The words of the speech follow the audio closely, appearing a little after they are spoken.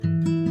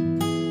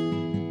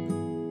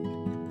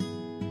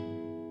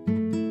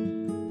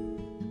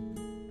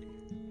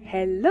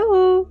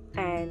Hello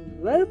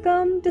and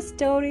welcome to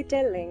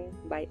Storytelling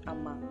by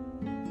Amma.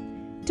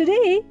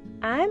 Today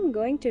I am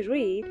going to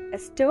read a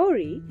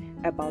story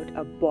about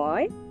a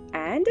boy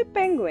and a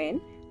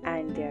penguin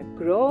and their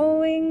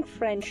growing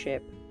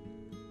friendship.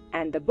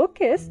 And the book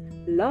is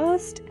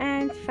Lost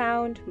and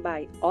Found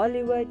by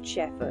Oliver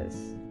Jeffers.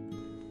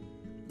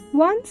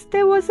 Once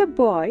there was a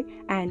boy,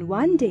 and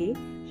one day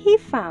he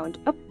found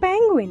a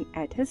penguin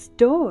at his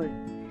door.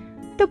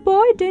 The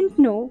boy didn't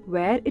know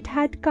where it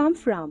had come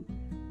from,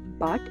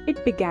 but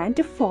it began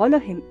to follow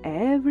him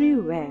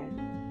everywhere.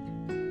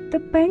 The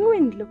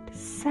penguin looked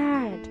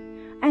sad,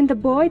 and the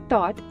boy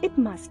thought it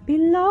must be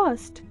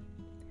lost.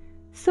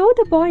 So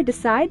the boy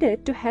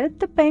decided to help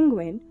the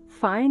penguin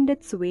find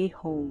its way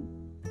home.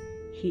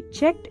 He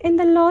checked in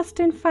the Lost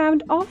and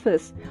Found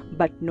office,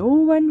 but no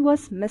one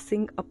was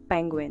missing a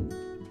penguin.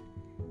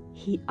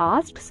 He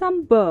asked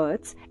some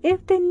birds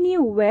if they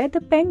knew where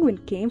the penguin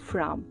came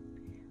from,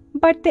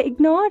 but they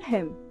ignored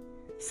him.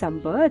 Some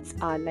birds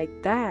are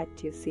like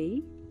that, you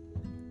see.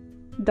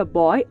 The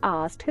boy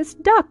asked his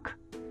duck,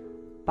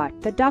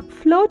 but the duck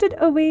floated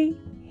away.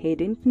 He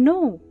didn't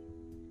know.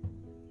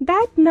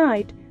 That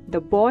night, the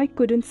boy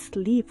couldn't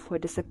sleep for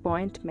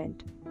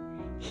disappointment.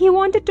 He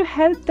wanted to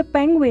help the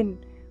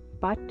penguin,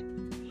 but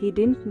he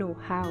didn't know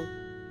how.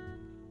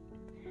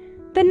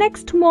 The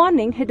next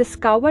morning, he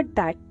discovered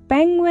that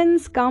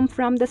penguins come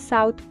from the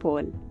South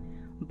Pole.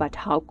 But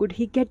how could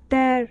he get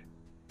there?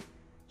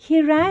 He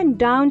ran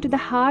down to the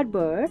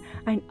harbor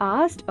and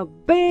asked a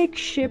big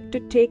ship to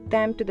take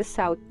them to the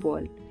South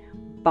Pole.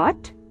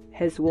 But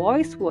his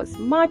voice was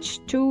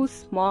much too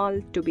small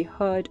to be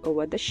heard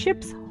over the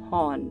ship's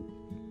horn.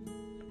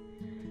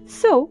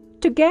 So,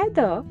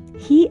 together,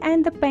 he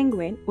and the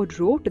penguin would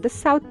row to the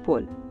South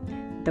Pole.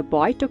 The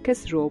boy took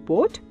his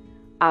rowboat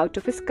out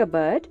of his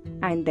cupboard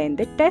and then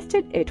they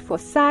tested it for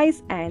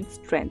size and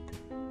strength.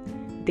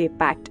 They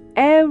packed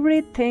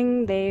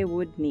everything they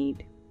would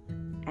need,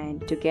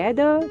 and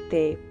together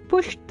they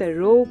pushed the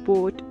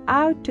rowboat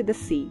out to the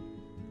sea.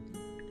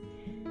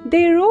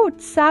 They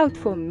rowed south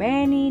for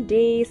many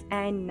days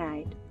and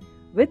nights,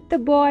 with the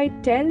boy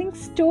telling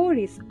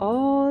stories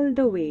all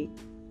the way.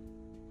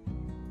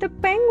 The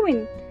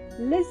penguin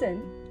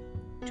listened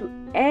to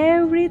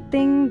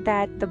everything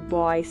that the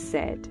boy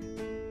said.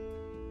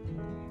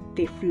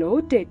 They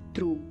floated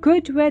through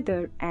good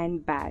weather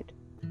and bad,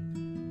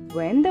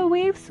 when the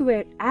waves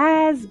were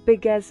as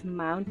big as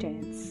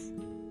mountains,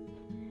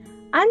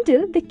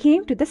 until they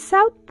came to the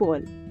South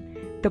Pole.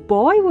 The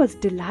boy was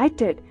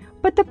delighted,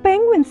 but the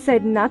penguin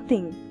said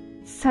nothing.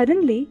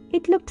 Suddenly,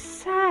 it looked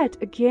sad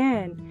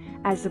again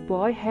as the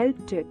boy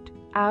helped it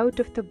out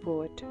of the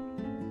boat.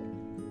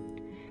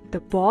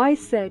 The boy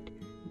said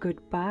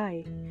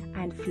goodbye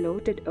and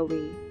floated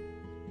away.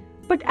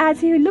 But as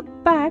he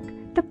looked back,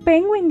 the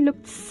penguin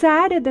looked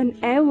sadder than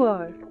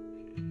ever.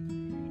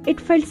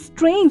 It felt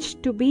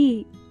strange to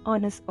be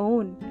on his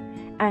own,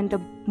 and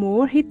the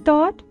more he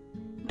thought,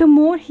 the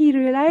more he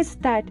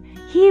realized that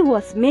he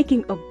was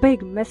making a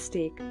big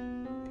mistake.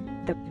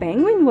 The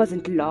penguin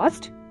wasn't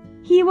lost,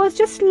 he was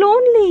just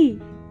lonely.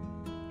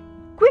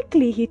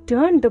 Quickly he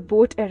turned the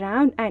boat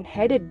around and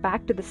headed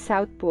back to the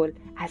South Pole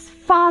as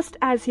fast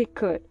as he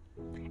could.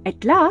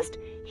 At last,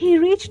 he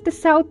reached the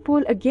South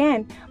Pole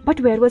again,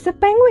 but where was the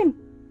penguin?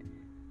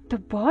 The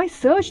boy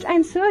searched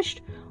and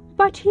searched,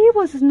 but he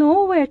was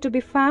nowhere to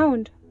be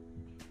found.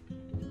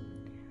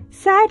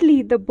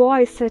 Sadly, the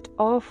boy set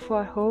off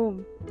for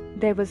home.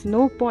 There was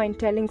no point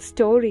telling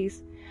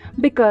stories,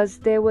 because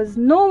there was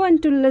no one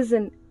to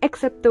listen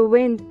except the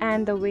wind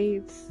and the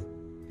waves.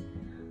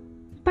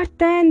 But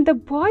then the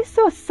boy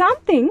saw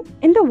something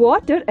in the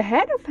water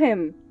ahead of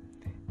him.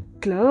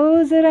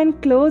 Closer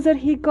and closer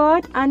he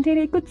got until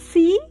he could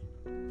see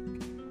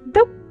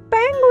the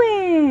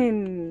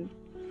penguin.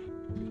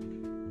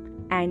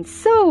 And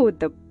so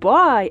the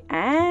boy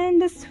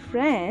and his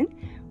friend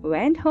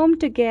went home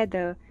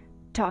together,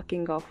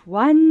 talking of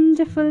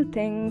wonderful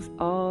things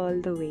all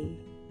the way.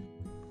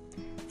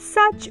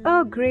 Such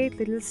a great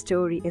little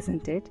story,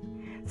 isn't it?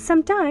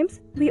 Sometimes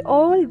we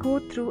all go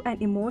through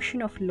an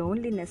emotion of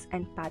loneliness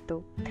and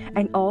patho,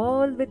 and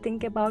all we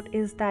think about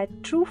is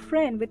that true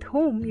friend with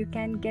whom you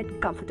can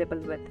get comfortable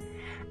with.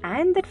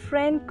 And that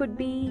friend could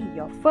be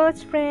your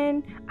first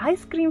friend,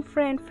 ice cream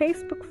friend,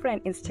 Facebook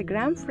friend,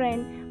 Instagram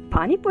friend,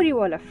 Pani Puri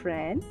wala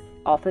friend,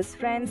 office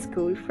friend,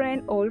 school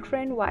friend, old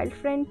friend, wild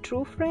friend,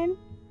 true friend,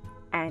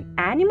 an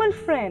animal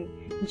friend,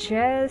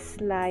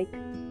 just like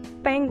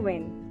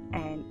Penguin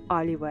and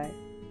Oliver.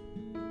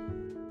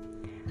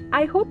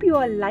 I hope you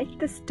all liked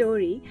the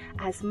story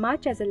as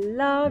much as I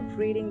loved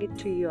reading it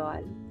to you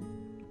all.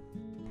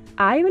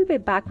 I will be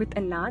back with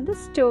another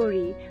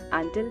story.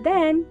 Until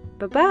then,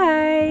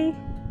 bye-bye.